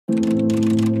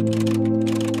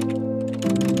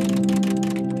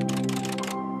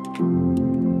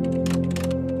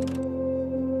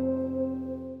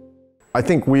I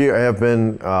think we have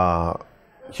been,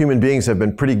 human beings have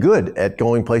been pretty good at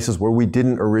going places where we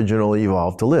didn't originally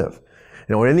evolve to live.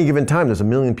 You know, at any given time, there's 1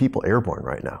 million people airborne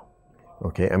right now.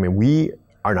 Okay, I mean, we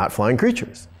are not flying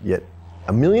creatures, yet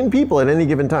 1 million people at any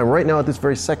given time, right now at this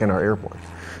very second, are airborne.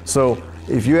 So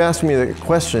if you ask me the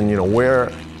question, you know,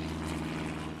 where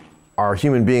are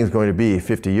human beings going to be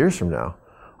 50 years from now,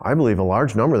 I believe a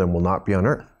large number of them will not be on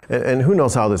Earth. And who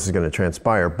knows how this is going to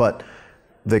transpire, but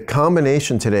the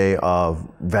combination today of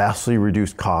vastly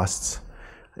reduced costs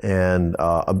and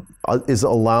is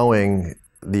allowing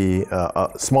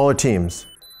the smaller teams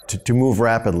to move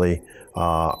rapidly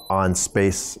on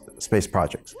space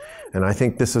projects. And I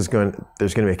think this is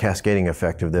there's going to be a cascading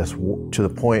effect of this to the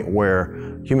point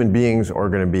where human beings are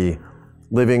going to be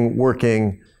living,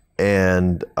 working,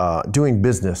 and doing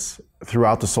business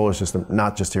throughout the solar system,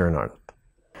 not just here on Earth.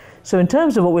 So in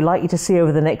terms of what we're likely to see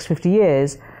over the next 50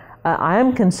 years, I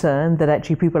am concerned that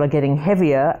actually people are getting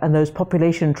heavier and those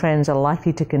population trends are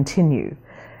likely to continue,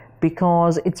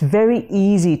 because it's very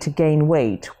easy to gain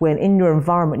weight when in your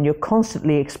environment you're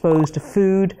constantly exposed to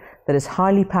food that is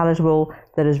highly palatable,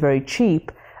 that is very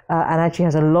cheap, and actually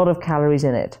has a lot of calories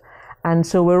in it. And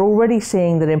so we're already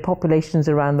seeing that in populations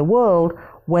around the world,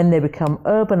 when they become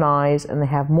urbanized and they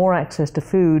have more access to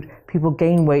food, people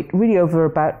gain weight really over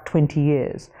about 20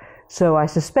 years. So I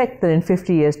suspect that in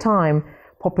 50 years' time,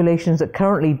 populations that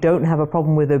currently don't have a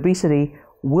problem with obesity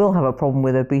will have a problem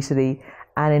with obesity.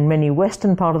 And in many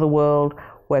Western part of the world,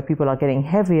 where people are getting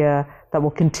heavier, that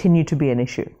will continue to be an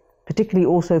issue, particularly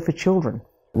also for children.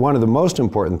 One of the most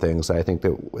important things I think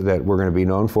that we're going to be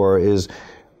known for is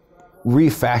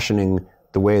refashioning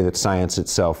the way that science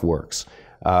itself works,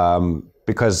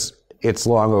 because it's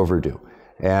long overdue.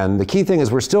 And the key thing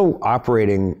is we're still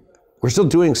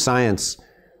doing science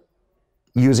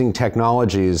using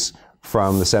technologies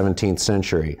from the 17th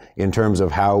century in terms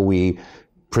of how we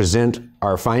present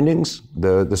our findings,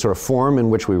 the sort of form in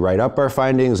which we write up our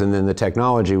findings, and then the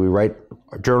technology. We write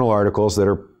journal articles that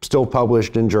are still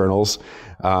published in journals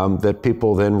that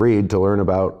people then read to learn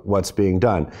about what's being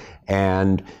done.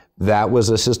 And that was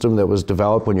a system that was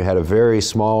developed when you had a very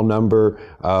small number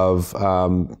of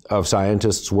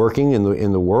scientists working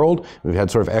in the world. We've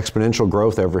had sort of exponential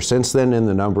growth ever since then in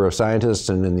the number of scientists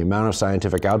and in the amount of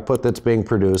scientific output that's being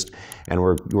produced. And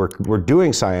we're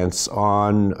doing science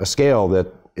on a scale that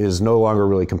is no longer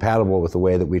really compatible with the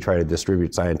way that we try to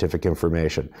distribute scientific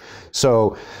information.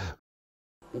 So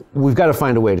we've got to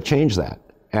find a way to change that.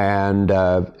 And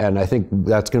I think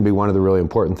that's going to be one of the really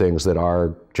important things that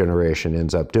our generation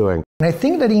ends up doing. And I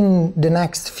think that in the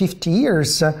next 50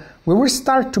 years, we will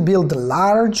start to build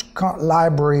large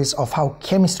libraries of how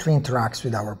chemistry interacts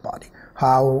with our body,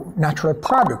 how natural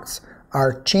products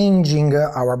are changing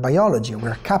our biology.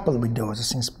 We're coupled with those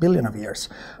since billions of years.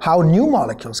 How new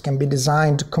molecules can be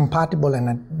designed compatible on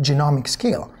a genomic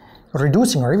scale,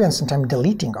 reducing or even sometimes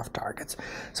deleting off targets.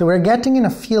 So we're getting in a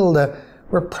field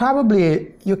where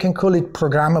probably you can call it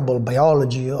programmable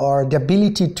biology, or the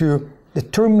ability to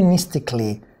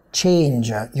deterministically change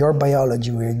your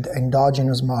biology with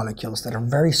endogenous molecules that are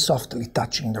very softly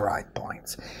touching the right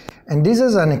points. And this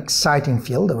is an exciting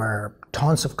field where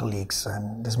tons of colleagues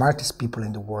and the smartest people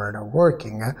in the world are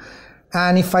working.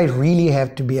 And if I really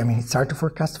have to be, I mean, it's hard to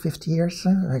forecast 50 years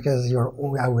because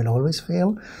I will always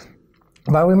fail.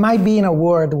 But we might be in a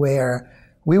world where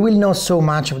we will know so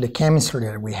much of the chemistry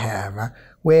that we have,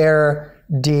 where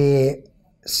the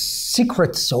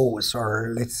secret sauce,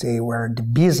 or let's say where the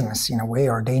business in a way,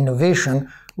 or the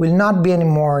innovation, will not be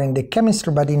anymore in the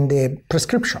chemistry, but in the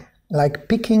prescription. Like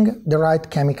picking the right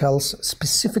chemicals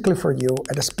specifically for you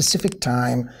at a specific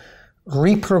time,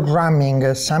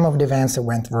 reprogramming some of the events that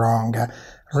went wrong,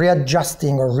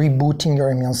 readjusting or rebooting your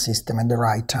immune system at the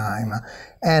right time.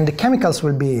 And the chemicals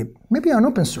will be maybe an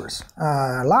open source,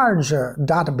 a large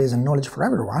database and knowledge for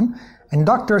everyone. And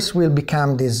doctors will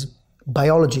become these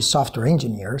biology software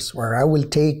engineers, where I will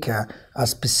take a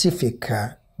specific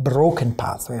broken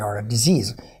pathway or a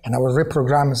disease, and I will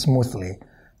reprogram smoothly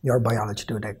your biology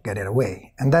to get it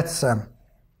away. And that's a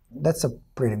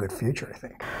pretty good future, I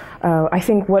think. I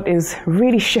think what is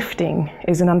really shifting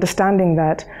is an understanding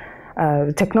that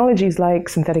technologies like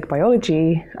synthetic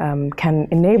biology can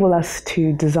enable us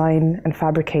to design and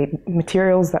fabricate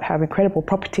materials that have incredible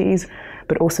properties,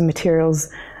 but also materials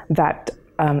that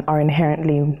are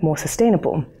inherently more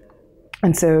sustainable.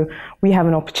 And so we have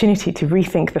an opportunity to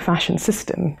rethink the fashion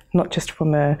system, not just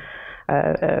from a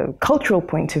cultural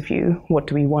point of view, what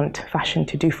do we want fashion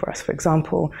to do for us, for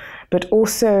example, but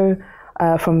also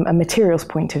from a materials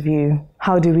point of view,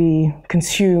 how do we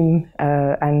consume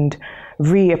and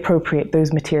reappropriate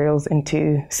those materials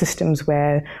into systems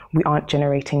where we aren't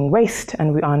generating waste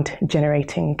and we aren't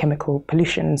generating chemical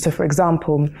pollution. So for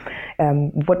example,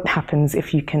 what happens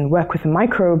if you can work with a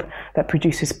microbe that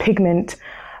produces pigment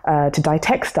to dye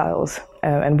textiles?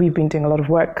 And we've been doing a lot of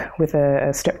work with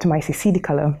a Streptomyces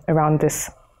pseudocolor around this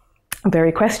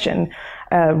very question,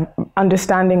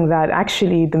 understanding that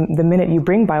actually the minute you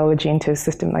bring biology into a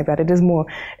system like that, it is more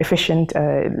efficient,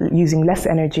 using less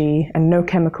energy and no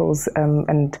chemicals,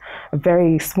 and a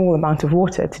very small amount of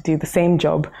water to do the same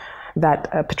job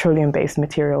that petroleum-based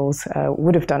materials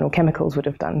would have done, or chemicals would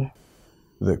have done.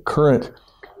 The current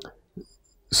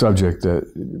subject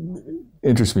that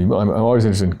interests me, I'm always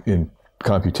interested in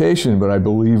computation, but I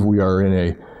believe we are in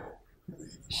a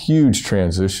huge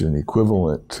transition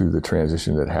equivalent to the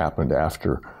transition that happened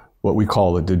after what we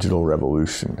call the digital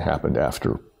revolution happened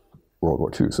after World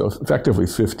War II. So effectively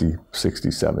 50, 60,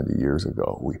 70 years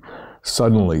ago, we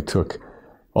suddenly took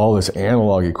all this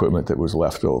analog equipment that was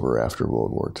left over after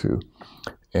World War II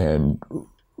and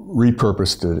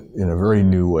repurposed it in a very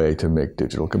new way to make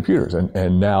digital computers.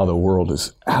 And now the world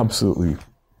is absolutely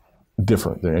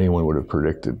different than anyone would have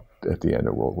predicted at the end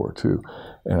of World War II.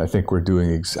 And I think we're doing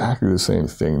exactly the same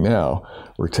thing now.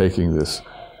 We're taking this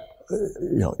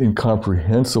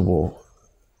incomprehensible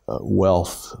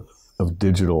wealth of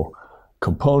digital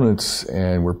components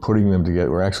and we're putting them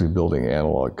together. We're actually building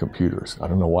analog computers. I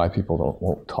don't know why people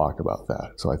won't talk about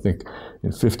that. So I think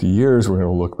in 50 years, we're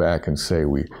going to look back and say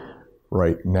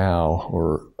right now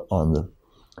we're in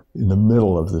the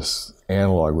middle of this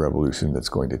analog revolution that's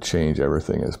going to change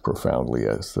everything as profoundly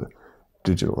as the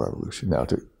digital revolution. Now,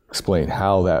 to explain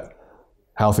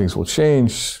how things will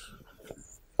change,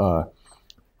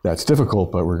 that's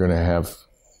difficult, but we're going to have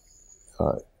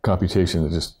computation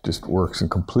that just works in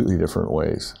completely different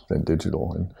ways than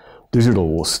digital. And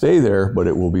digital will stay there, but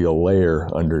it will be a layer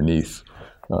underneath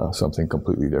something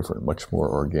completely different, much more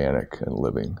organic and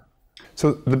living.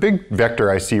 So the big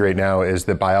vector I see right now is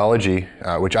that biology,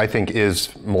 which I think is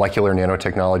molecular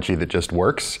nanotechnology that just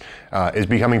works, is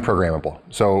becoming programmable.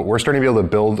 So we're starting to be able to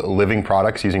build living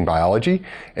products using biology,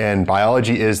 and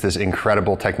biology is this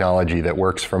incredible technology that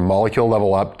works from molecule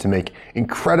level up to make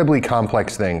incredibly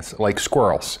complex things like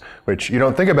squirrels, which you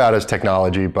don't think about as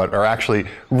technology, but are actually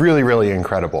really, really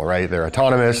incredible, right? They're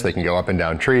autonomous, they can go up and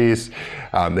down trees,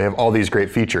 they have all these great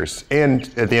features,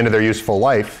 and at the end of their useful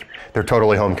life, they're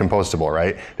totally home compostable,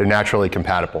 right? They're naturally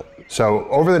compatible. So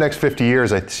over the next 50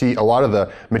 years, I see a lot of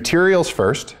the materials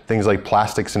first, things like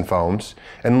plastics and foams,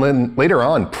 and then later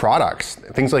on products,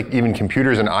 things like even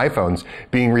computers and iPhones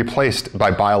being replaced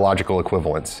by biological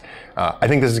equivalents. I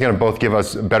think this is going to both give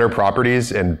us better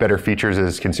properties and better features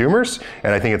as consumers,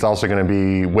 and I think it's also going to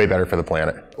be way better for the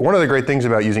planet. One of the great things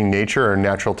about using nature or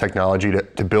natural technology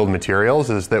to build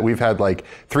materials is that we've had like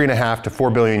 3.5 to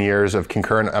 4 billion years of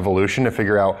concurrent evolution to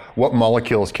figure out what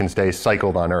molecules can stay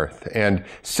cycled on Earth. And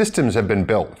systems have been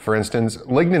built. For instance,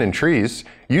 lignin in trees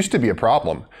used to be a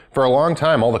problem. For a long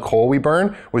time, all the coal we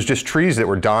burn was just trees that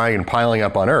were dying and piling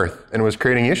up on Earth, and it was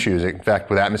creating issues, in fact,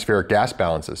 with atmospheric gas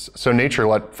balances. So nature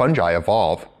let fungi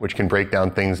evolve, which can break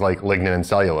down things like lignin and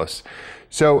cellulose.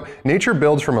 So nature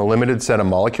builds from a limited set of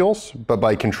molecules, but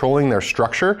by controlling their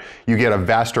structure, you get a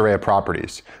vast array of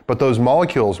properties. But those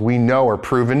molecules we know are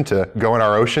proven to go in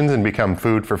our oceans and become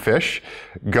food for fish,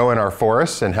 go in our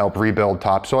forests and help rebuild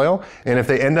topsoil. And if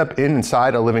they end up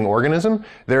inside a living organism,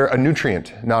 they're a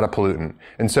nutrient, not a pollutant.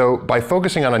 And so by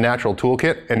focusing on a natural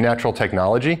toolkit and natural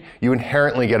technology, you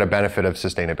inherently get a benefit of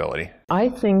sustainability. I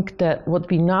think that what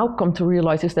we now come to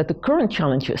realize is that the current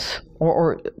challenges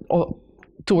or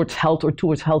towards health or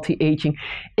towards healthy aging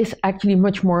is actually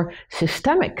much more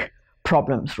systemic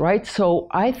problems, right? So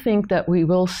I think that we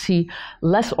will see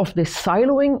less of this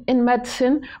siloing in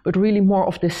medicine, but really more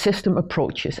of the system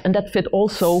approaches. And that fit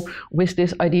also with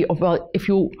this idea of, well, if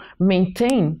you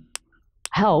maintain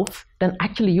health, then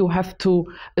actually you have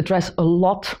to address a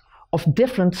lot of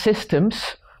different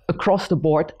systems across the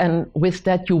board, and with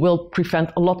that you will prevent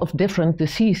a lot of different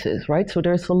diseases, right? So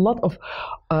there's a lot of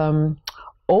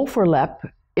overlap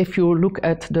if you look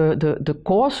at the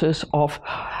causes of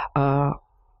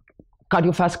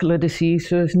cardiovascular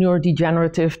diseases,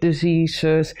 neurodegenerative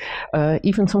diseases,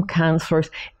 even some cancers,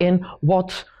 in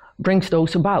what brings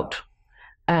those about.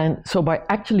 And so by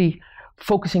actually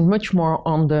focusing much more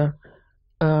on the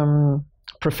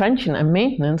prevention and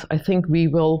maintenance, I think we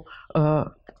will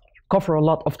cover a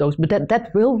lot of those. But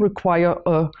that will require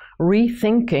a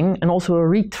rethinking and also a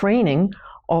retraining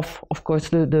of course,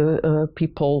 the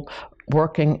people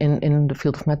working in the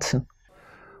field of medicine.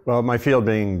 Well, my field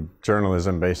being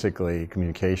journalism, basically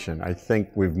communication, I think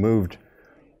we've moved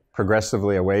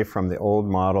progressively away from the old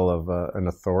model of an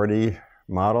authority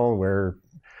model where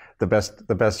the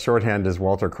best shorthand is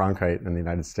Walter Cronkite in the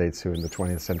United States, who in the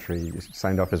 20th century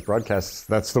signed off his broadcasts.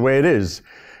 That's the way it is.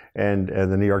 And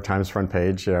the New York Times front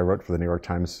page, I wrote for the New York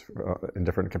Times in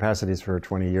different capacities for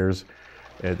 20 years.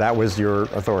 That was your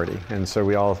authority. And so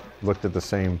we all looked at the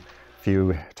same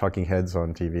few talking heads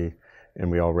on TV,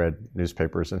 and we all read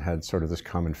newspapers and had sort of this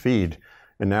common feed.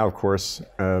 And now, of course,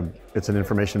 it's an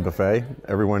information buffet.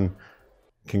 Everyone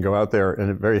can go out there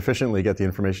and very efficiently get the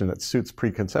information that suits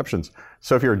preconceptions.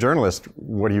 So if you're a journalist,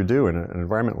 what do you do in an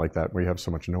environment like that where you have so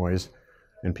much noise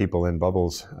and people in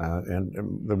bubbles?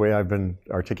 And the way I've been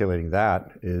articulating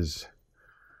that is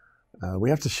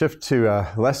we have to shift to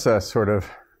less a sort of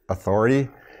authority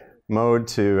mode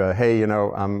to, hey, you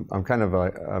know, I'm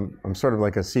sort of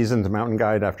like a seasoned mountain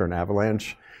guide after an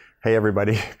avalanche. Hey,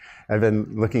 everybody, I've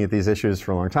been looking at these issues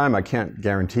for a long time. I can't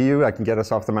guarantee you I can get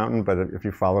us off the mountain, but if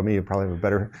you follow me, you probably have a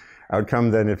better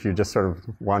outcome than if you just sort of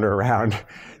wander around.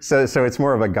 So it's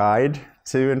more of a guide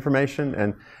to information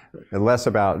and less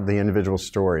about the individual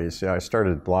stories. I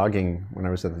started blogging when I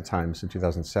was at the Times in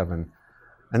 2007,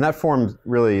 and that form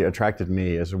really attracted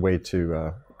me as a way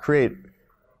to create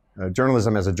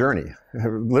journalism as a journey,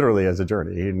 literally as a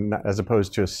journey, as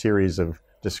opposed to a series of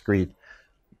discrete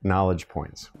knowledge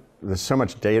points. There's so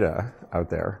much data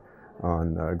out there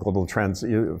on global trends,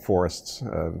 forests,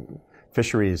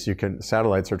 fisheries.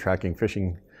 Satellites are tracking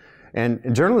fishing.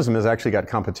 And journalism has actually got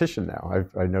competition now.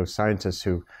 I know scientists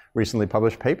who recently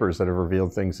published papers that have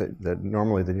revealed things that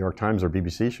normally the New York Times or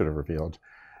BBC should have revealed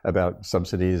about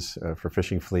subsidies for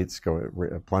fishing fleets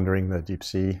plundering the deep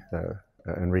sea,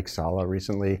 Enrique Sala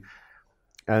recently.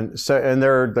 And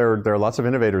there are lots of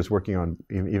innovators working on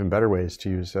even better ways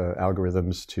to use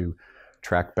algorithms to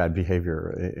track bad behavior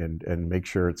and make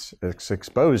sure it's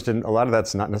exposed. And a lot of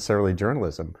that's not necessarily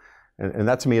journalism. And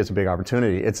that to me is a big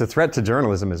opportunity. It's a threat to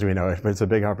journalism as we know it, but it's a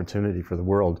big opportunity for the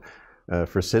world,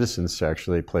 for citizens to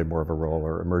actually play more of a role,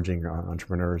 or emerging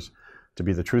entrepreneurs to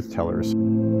be the truth tellers.